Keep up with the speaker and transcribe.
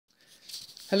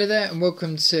Hello there and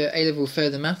welcome to A-Level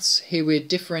Further Maths. Here we're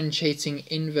differentiating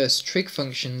inverse trig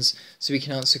functions so we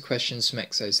can answer questions from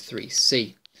exercise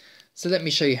 3c. So let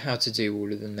me show you how to do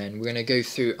all of them then. We're going to go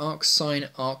through arc sine,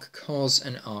 arc cos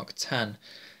and arc tan.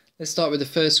 Let's start with the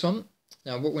first one.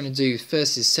 Now what we're going to do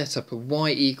first is set up a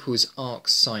y equals arc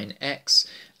sine x,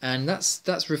 and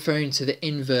that's referring to the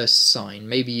inverse sine.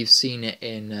 Maybe you've seen it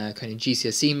in kind of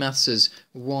GCSE maths as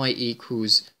y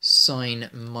equals sine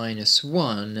minus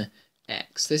 1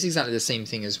 x. That's exactly the same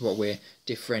thing as what we're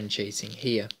differentiating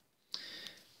here.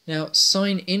 Now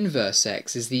sine inverse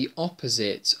x is the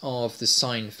opposite of the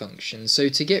sine function, so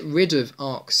to get rid of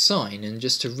arc sine and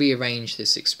just to rearrange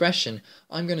this expression,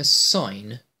 I'm going to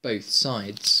sine both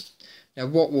sides. Now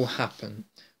what will happen?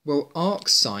 Well, arc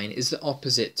sine is the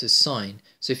opposite to sine,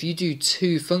 so if you do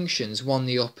two functions, one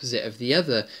the opposite of the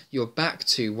other, you're back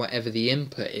to whatever the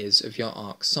input is of your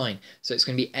arc sine, so it's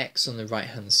going to be x on the right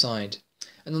hand side.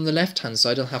 And on the left hand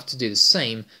side I'll have to do the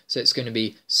same, so it's going to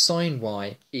be sine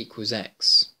y equals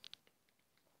x.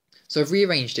 So I've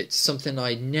rearranged it to something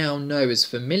I now know is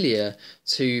familiar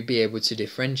to be able to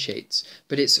differentiate,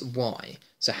 but it's y.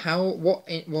 So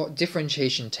what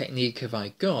differentiation technique have I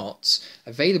got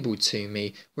available to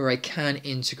me where I can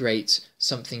integrate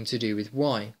something to do with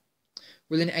y?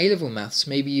 Well, in A-level maths,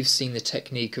 maybe you've seen the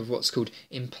technique of what's called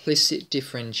implicit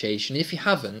differentiation. If you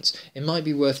haven't, it might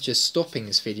be worth just stopping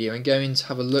this video and going to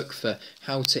have a look for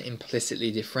how to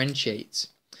implicitly differentiate.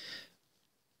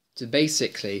 So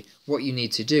basically, what you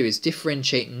need to do is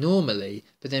differentiate normally,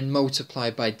 but then multiply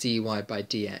by dy by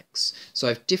dx. So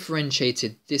I've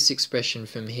differentiated this expression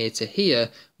from here to here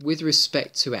with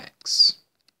respect to x.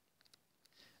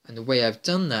 And the way I've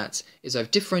done that is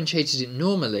I've differentiated it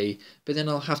normally, but then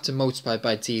I'll have to multiply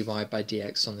by dy by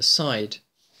dx on the side.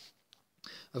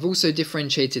 I've also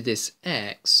differentiated this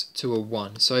x to a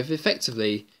 1, so I've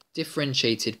effectively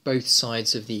differentiated both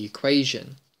sides of the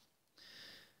equation.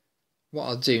 What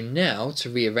I'll do now to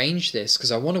rearrange this,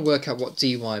 because I want to work out what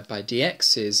dy by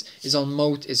dx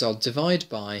is I'll divide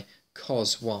by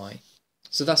cos y.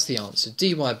 So that's the answer.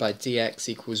 Dy by dx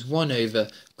equals 1 over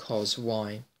cos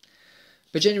y.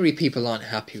 But generally people aren't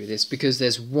happy with this because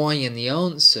there's y in the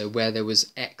answer where there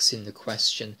was x in the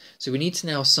question. So we need to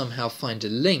now somehow find a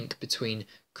link between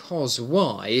cos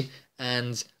y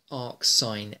and arc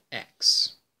sine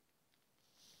x.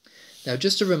 Now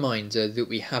just a reminder that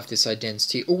we have this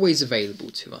identity always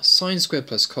available to us. Sine squared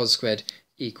plus cos squared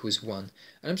equals 1.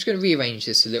 And I'm just going to rearrange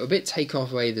this a little bit, take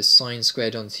away the sine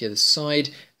squared onto the other side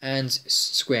and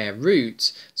square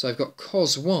root. So I've got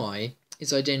cos y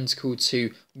is identical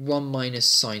to 1 minus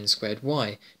sine squared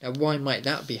y. Now why might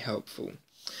that be helpful?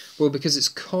 Well, because it's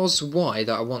cos y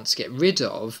that I want to get rid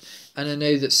of, and I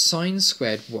know that sine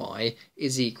squared y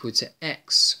is equal to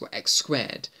x, or x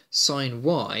squared. Sine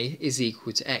y is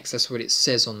equal to x, that's what it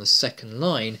says on the second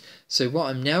line. So what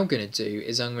I'm now going to do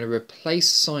is I'm going to replace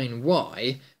sine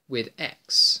y with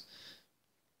x.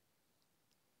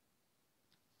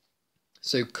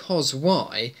 So cos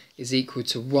y is equal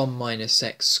to 1 minus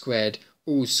x squared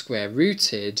all square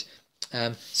rooted.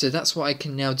 So that's what I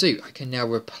can now do. I can now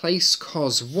replace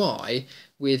cos y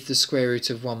with the square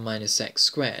root of 1 minus x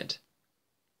squared.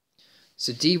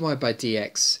 So dy by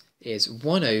dx is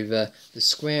 1 over the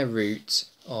square root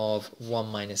of 1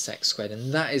 minus x squared,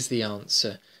 and that is the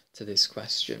answer to this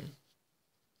question.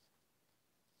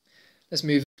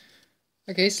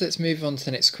 Okay, so let's move on to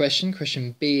the next question.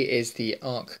 Question B is the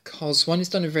arc cos one. It's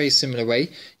done a very similar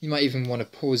way. You might even want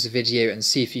to pause the video and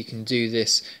see if you can do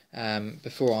this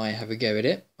before I have a go at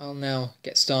it. I'll now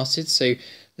get started. So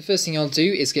the first thing I'll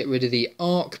do is get rid of the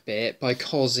arc bit by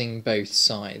cosing both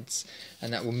sides,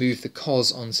 and that will move the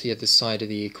cos onto the other side of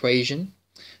the equation.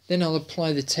 Then I'll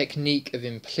apply the technique of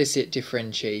implicit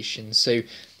differentiation. So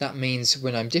that means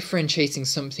when I'm differentiating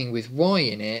something with y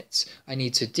in it, I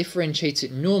need to differentiate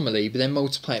it normally, but then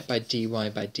multiply it by dy by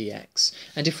dx.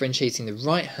 And differentiating the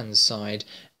right hand side,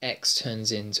 x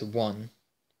turns into 1.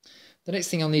 The next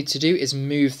thing I'll need to do is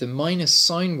move the minus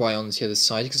sine y onto the other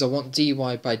side, because I want dy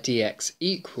by dx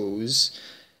equals,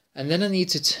 and then I need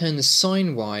to turn the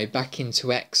sine y back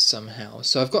into x somehow.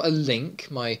 So I've got a link,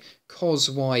 my cos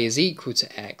y is equal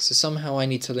to x, so somehow I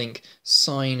need to link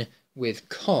sine with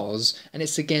cos, and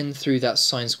it's again through that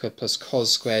sine squared plus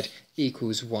cos squared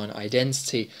equals 1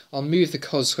 identity. I'll move the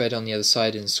cos squared on the other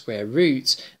side and square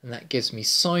root, and that gives me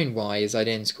sine y is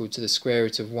identical to the square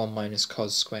root of 1 minus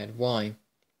cos squared y.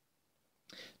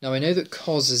 Now I know that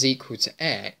cos is equal to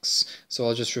x, so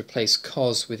I'll just replace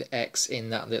cos with x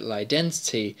in that little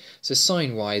identity. So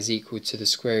sine y is equal to the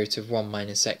square root of 1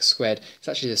 minus x squared. It's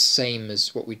actually the same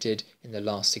as what we did in the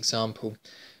last example.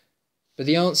 But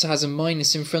the answer has a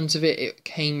minus in front of it. It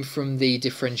came from the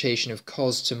differentiation of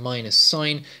cos to minus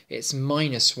sine. It's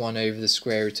minus 1 over the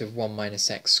square root of 1 minus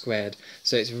x squared.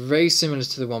 So it's very similar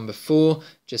to the one before,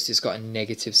 just it's got a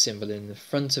negative symbol in the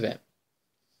front of it.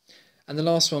 And the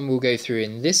last one we'll go through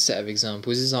in this set of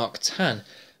examples is arctan.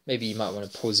 Maybe you might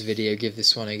want to pause the video, give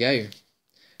this one a go.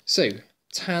 So,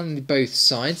 tan both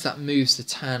sides, that moves the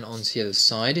tan onto the other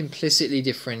side. Implicitly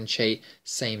differentiate,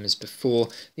 same as before.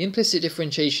 The implicit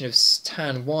differentiation of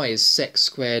tan y is sec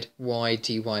squared y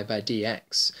dy by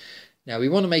dx. Now we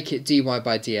want to make it dy by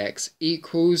dx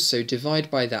equals, so divide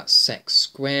by that sec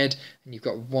squared, and you've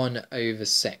got 1 over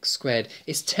sec squared.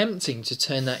 It's tempting to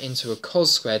turn that into a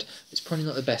cos squared, but it's probably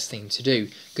not the best thing to do,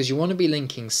 because you want to be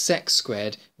linking sec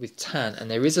squared with tan,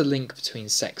 and there is a link between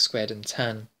sec squared and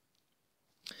tan.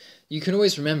 You can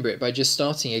always remember it by just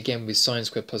starting again with sine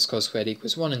squared plus cos squared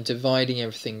equals 1 and dividing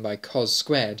everything by cos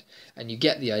squared, and you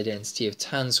get the identity of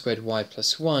tan squared y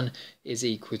plus 1 is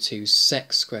equal to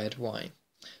sec squared y.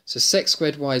 So sec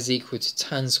squared y is equal to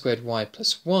tan squared y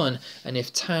plus 1, and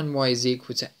if tan y is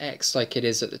equal to x like it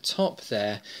is at the top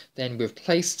there, then we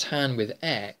replace tan with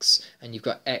x, and you've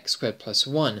got x squared plus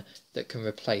 1 that can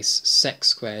replace sec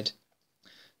squared.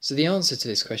 So the answer to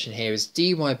this question here is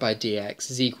dy by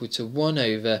dx is equal to 1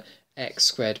 over x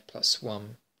squared plus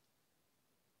 1.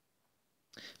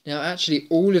 Now actually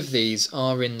all of these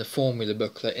are in the formula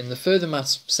booklet. In the further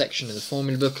maths section of the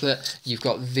formula booklet you've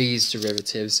got these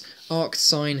derivatives, arc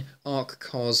sine, arc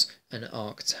cos and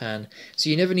arc tan. So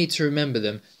you never need to remember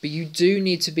them, but you do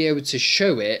need to be able to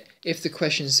show it if the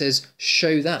question says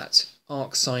show that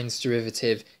arc sine's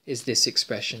derivative is this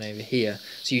expression over here.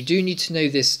 So you do need to know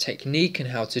this technique and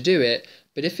how to do it,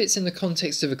 but if it's in the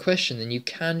context of a question then you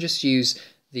can just use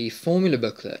the formula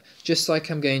booklet, just like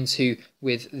I'm going to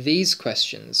with these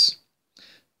questions.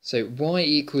 So y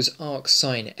equals arc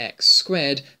sine x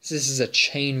squared, so this is a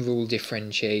chain rule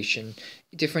differentiation.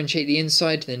 Differentiate the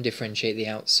inside, then differentiate the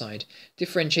outside.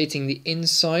 Differentiating the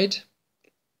inside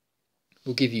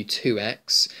will give you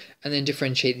 2x, and then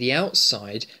differentiate the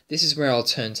outside. This is where I'll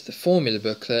turn to the formula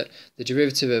booklet. The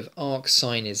derivative of arc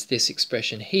sine is this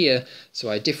expression here,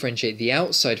 so I differentiate the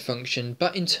outside function,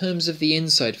 but in terms of the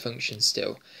inside function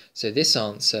still. So this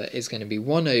answer is going to be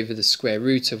 1 over the square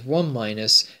root of 1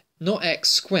 minus, not x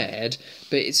squared,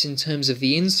 but it's in terms of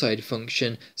the inside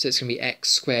function, so it's going to be x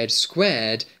squared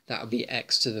squared, that will be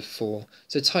x to the 4.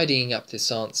 So tidying up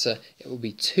this answer, it will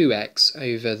be 2x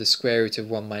over the square root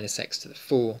of 1 minus x to the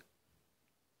 4.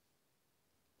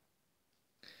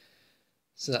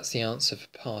 So that's the answer for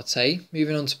part A.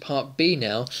 Moving on to part B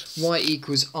now, y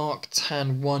equals arc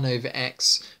tan 1 over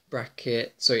x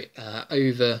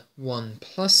over 1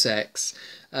 plus x.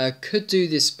 Could do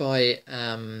this by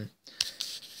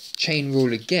chain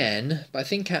rule again, but I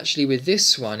think actually with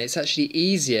this one it's actually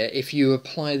easier if you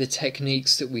apply the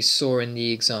techniques that we saw in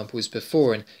the examples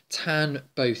before and tan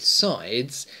both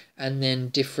sides and then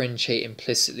differentiate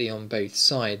implicitly on both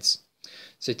sides.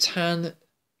 So tan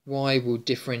y will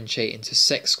differentiate into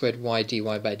sec squared y dy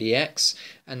by dx,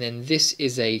 and then this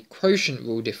is a quotient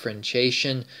rule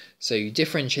differentiation, so you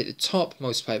differentiate the top,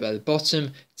 multiply it by the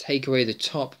bottom, take away the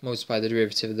top, multiply the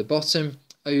derivative of the bottom,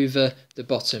 over the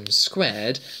bottom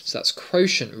squared, so that's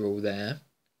quotient rule there.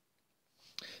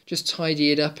 Just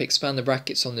tidy it up, expand the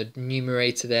brackets on the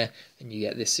numerator there, and you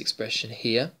get this expression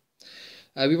here.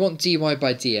 We want dy by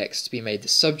dx to be made the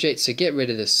subject, so get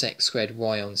rid of the sec squared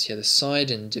y onto the other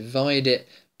side and divide it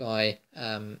by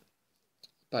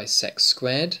sec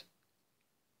squared.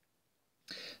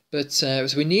 But so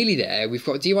we're nearly there. We've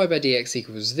got dy by dx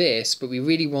equals this, but we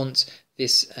really want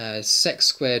this sec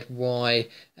squared y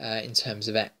in terms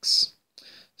of x.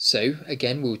 So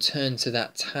again, we'll turn to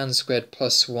that tan squared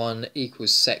plus 1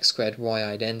 equals sec squared y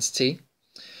identity.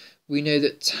 We know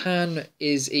that tan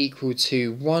is equal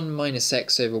to 1 minus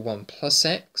x over 1 plus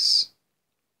x.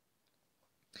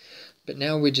 But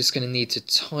now we're just going to need to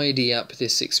tidy up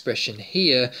this expression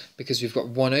here because we've got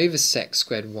 1 over sec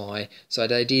squared y, so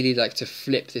I'd ideally like to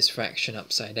flip this fraction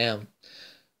upside down.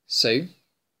 So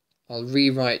I'll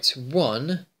rewrite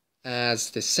 1 as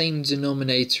the same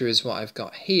denominator as what I've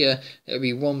got here. It'll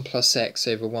be 1 plus x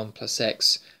over 1 plus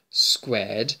x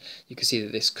squared. You can see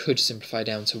that this could simplify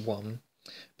down to 1.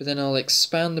 But then I'll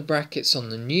expand the brackets on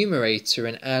the numerator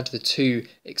and add the two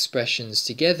expressions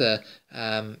together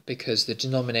because the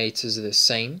denominators are the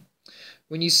same.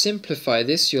 When you simplify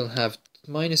this, you'll have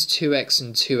minus 2x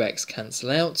and 2x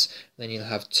cancel out, then you'll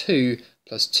have 2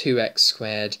 plus 2x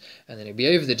squared, and then it'll be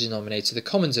over the denominator, the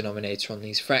common denominator on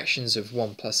these fractions of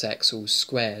 1 plus x all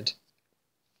squared.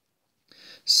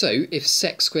 So if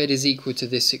sec squared is equal to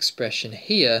this expression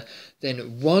here,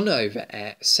 then 1 over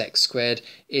sec squared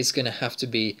is going to have to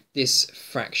be this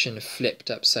fraction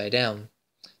flipped upside down.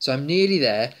 So I'm nearly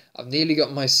there. I've nearly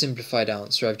got my simplified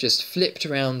answer. I've just flipped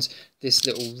around this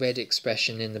little red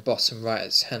expression in the bottom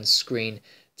right hand screen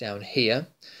down here.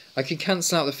 I can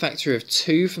cancel out the factor of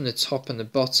 2 from the top and the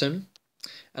bottom.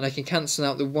 And I can cancel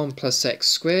out the 1 plus x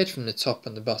squared from the top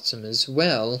and the bottom as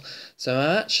well. So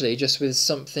I'm actually just with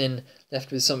something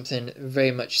left with something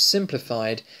very much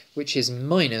simplified, which is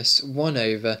minus 1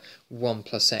 over 1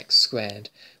 plus x squared,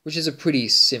 which is a pretty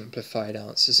simplified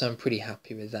answer, so I'm pretty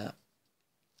happy with that.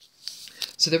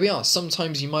 So there we are.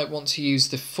 Sometimes you might want to use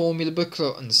the formula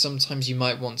booklet, and sometimes you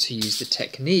might want to use the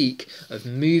technique of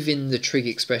moving the trig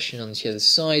expression onto the other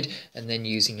side and then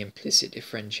using implicit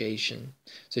differentiation.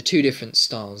 So two different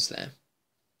styles there.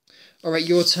 Alright,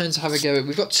 your turn to have a go.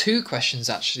 We've got 2 questions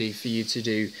actually for you to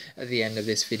do at the end of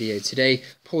this video today.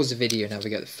 Pause the video and have a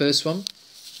go at the first one.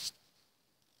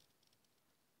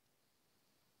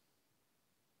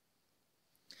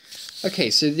 Okay,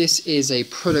 so this is a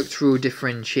product rule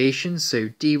differentiation, so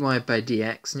dy by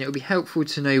dx, and it will be helpful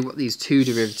to know what these 2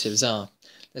 derivatives are.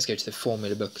 Let's go to the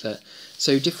formula booklet.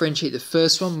 So differentiate the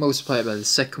first one, multiply it by the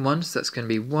second one, so that's going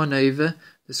to be 1 over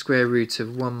the square root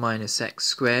of 1 minus x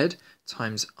squared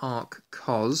times arc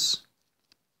cos.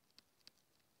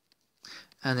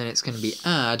 And then it's going to be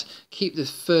add, keep the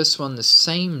first one the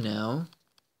same now,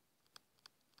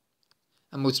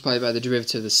 and multiply by the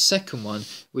derivative of the second one,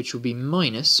 which will be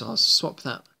minus, so I'll swap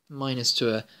that minus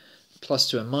to a plus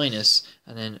to a minus,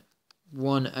 and then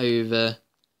 1 over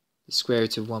the square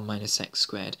root of 1 minus x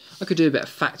squared. I could do a bit of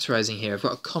factorising here. I've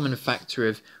got a common factor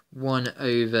of 1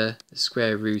 over the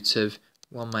square root of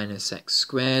 1 minus x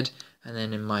squared, and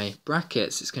then in my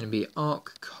brackets it's going to be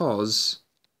arc cos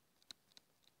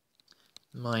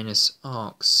minus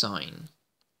arc sine.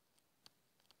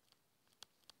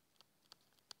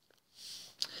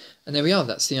 And there we are,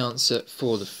 that's the answer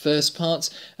for the first part.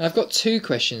 And I've got 2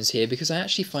 questions here because I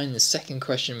actually find the second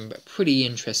question a pretty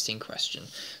interesting question.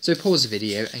 So pause the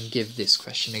video and give this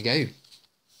question a go.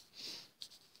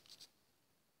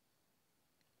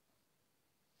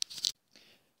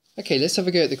 Okay, let's have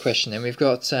a go at the question then. We've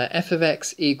got f of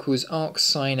x equals arc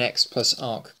sine x plus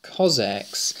arc cos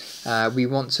x. We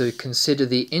want to consider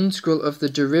the integral of the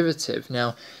derivative.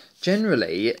 Now,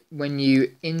 generally, when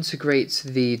you integrate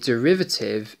the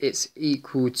derivative, it's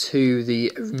equal to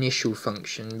the initial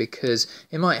function because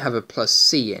it might have a plus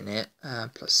c in it,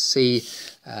 plus c.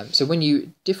 So when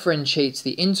you differentiate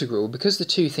the integral, because the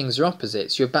 2 things are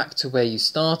opposites, you're back to where you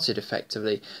started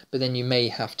effectively, but then you may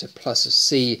have to plus a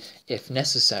c if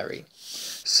necessary.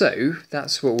 So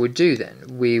that's what we'll do then.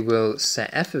 We will set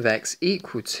f of x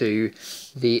equal to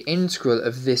the integral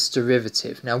of this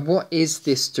derivative. Now what is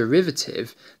this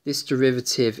derivative? This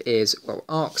derivative is, well,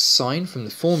 arc sine from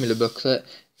the formula booklet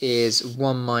is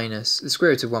 1 minus the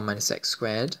square root of 1 minus x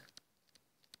squared.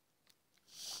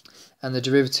 And the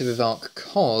derivative of arc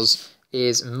cos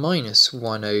is minus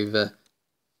 1 over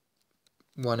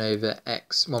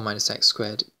x, 1 minus x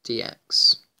squared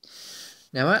dx.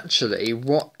 Now actually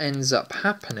what ends up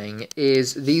happening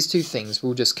is these 2 things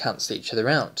will just cancel each other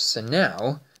out. So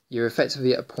now you're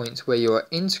effectively at a point where you're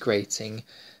integrating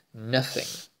nothing.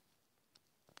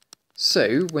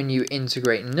 So when you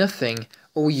integrate nothing,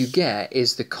 all you get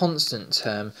is the constant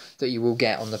term that you will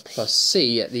get on the plus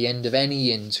c at the end of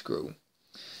any integral.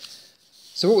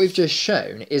 So what we've just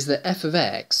shown is that f of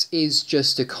x is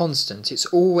just a constant. It's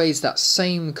always that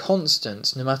same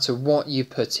constant no matter what you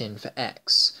put in for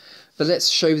x. But let's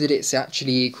show that it's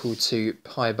actually equal to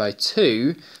pi by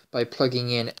 2 by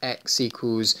plugging in x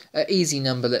equals an easy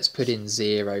number. Let's put in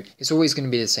 0. It's always going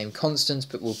to be the same constant,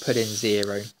 but we'll put in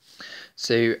 0.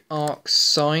 So arc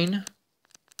sine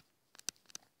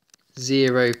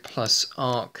 0 plus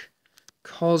arc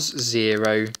cos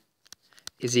 0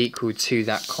 is equal to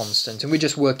that constant, and we're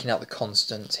just working out the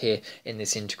constant here in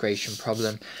this integration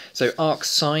problem. So arc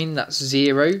sine, that's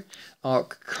 0,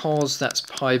 arc cos, that's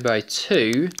pi by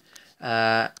 2,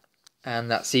 and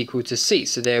that's equal to c.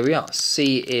 So there we are,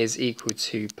 c is equal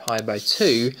to pi by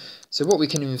 2. So what we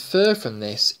can infer from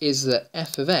this is that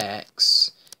f of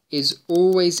x is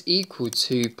always equal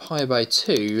to pi by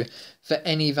 2 for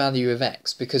any value of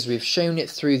x, because we've shown it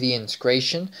through the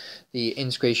integration. The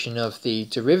integration of the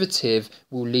derivative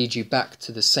will lead you back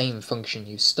to the same function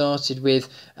you started with,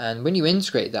 and when you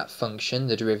integrate that function,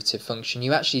 the derivative function,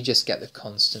 you actually just get the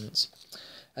constant.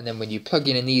 And then when you plug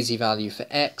in an easy value for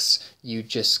x, you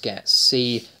just get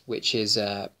c, which is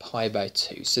pi by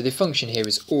 2. So the function here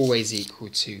is always equal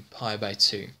to pi by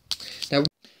 2. Now,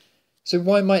 So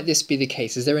why might this be the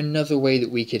case? Is there another way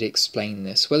that we could explain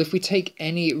this? Well, if we take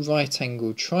any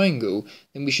right-angled triangle,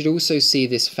 then we should also see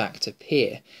this fact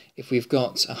appear. If we've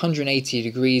got 180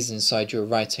 degrees inside your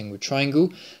right-angled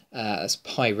triangle, as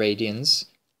pi radians,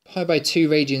 pi by 2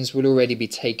 radians will already be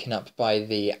taken up by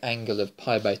the angle of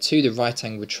pi by 2, the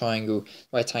right-angled triangle,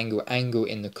 right-angle angle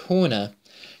in the corner.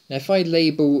 Now if I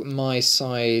label my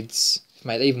sides, if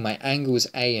I label my angles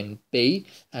A and B,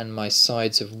 and my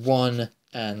sides of 1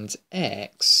 and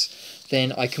x,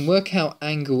 then I can work out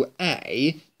angle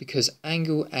A, because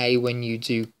angle A, when you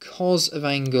do cos of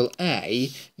angle A,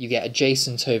 you get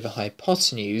adjacent over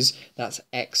hypotenuse, that's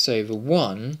x over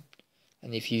 1.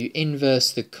 And if you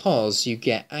inverse the cos, you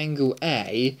get angle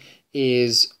A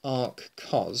is arc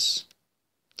cos,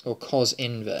 or cos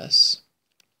inverse.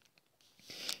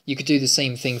 You could do the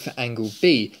same thing for angle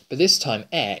B, but this time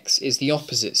x is the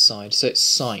opposite side, so it's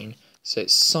sine. So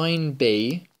it's sine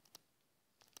B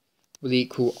will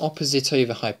equal opposite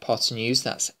over hypotenuse,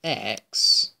 that's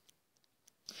x.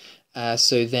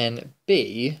 So then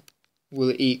B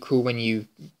will equal, when you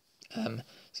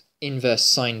inverse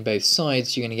sine both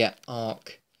sides, you're going to get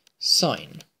arc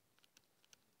sine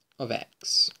of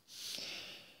x.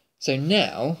 So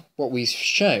now what we've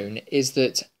shown is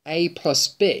that A plus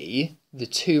B, the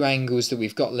two angles that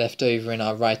we've got left over in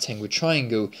our right-angled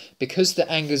triangle, because the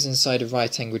angles inside a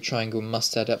right-angled triangle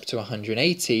must add up to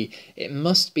 180, it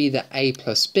must be that A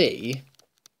plus B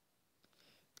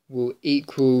will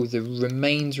equal the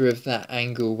remainder of that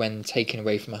angle when taken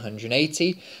away from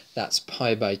 180, that's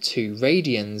pi by 2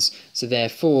 radians, so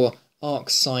therefore arc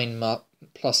sine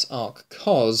plus arc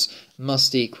cos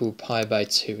must equal pi by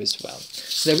 2 as well.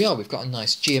 So there we are, we've got a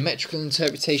nice geometrical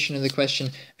interpretation of the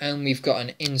question, and we've got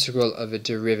an integral of a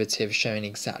derivative showing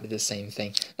exactly the same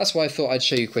thing. That's why I thought I'd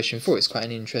show you question 4, it's quite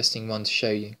an interesting one to show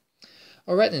you.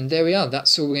 Alright then, there we are,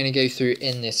 that's all we're going to go through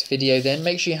in this video then.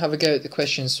 Make sure you have a go at the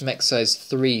questions from exercise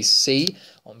 3C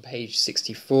on page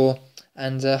 64,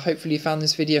 and hopefully you found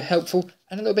this video helpful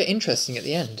and a little bit interesting at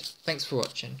the end. Thanks for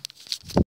watching.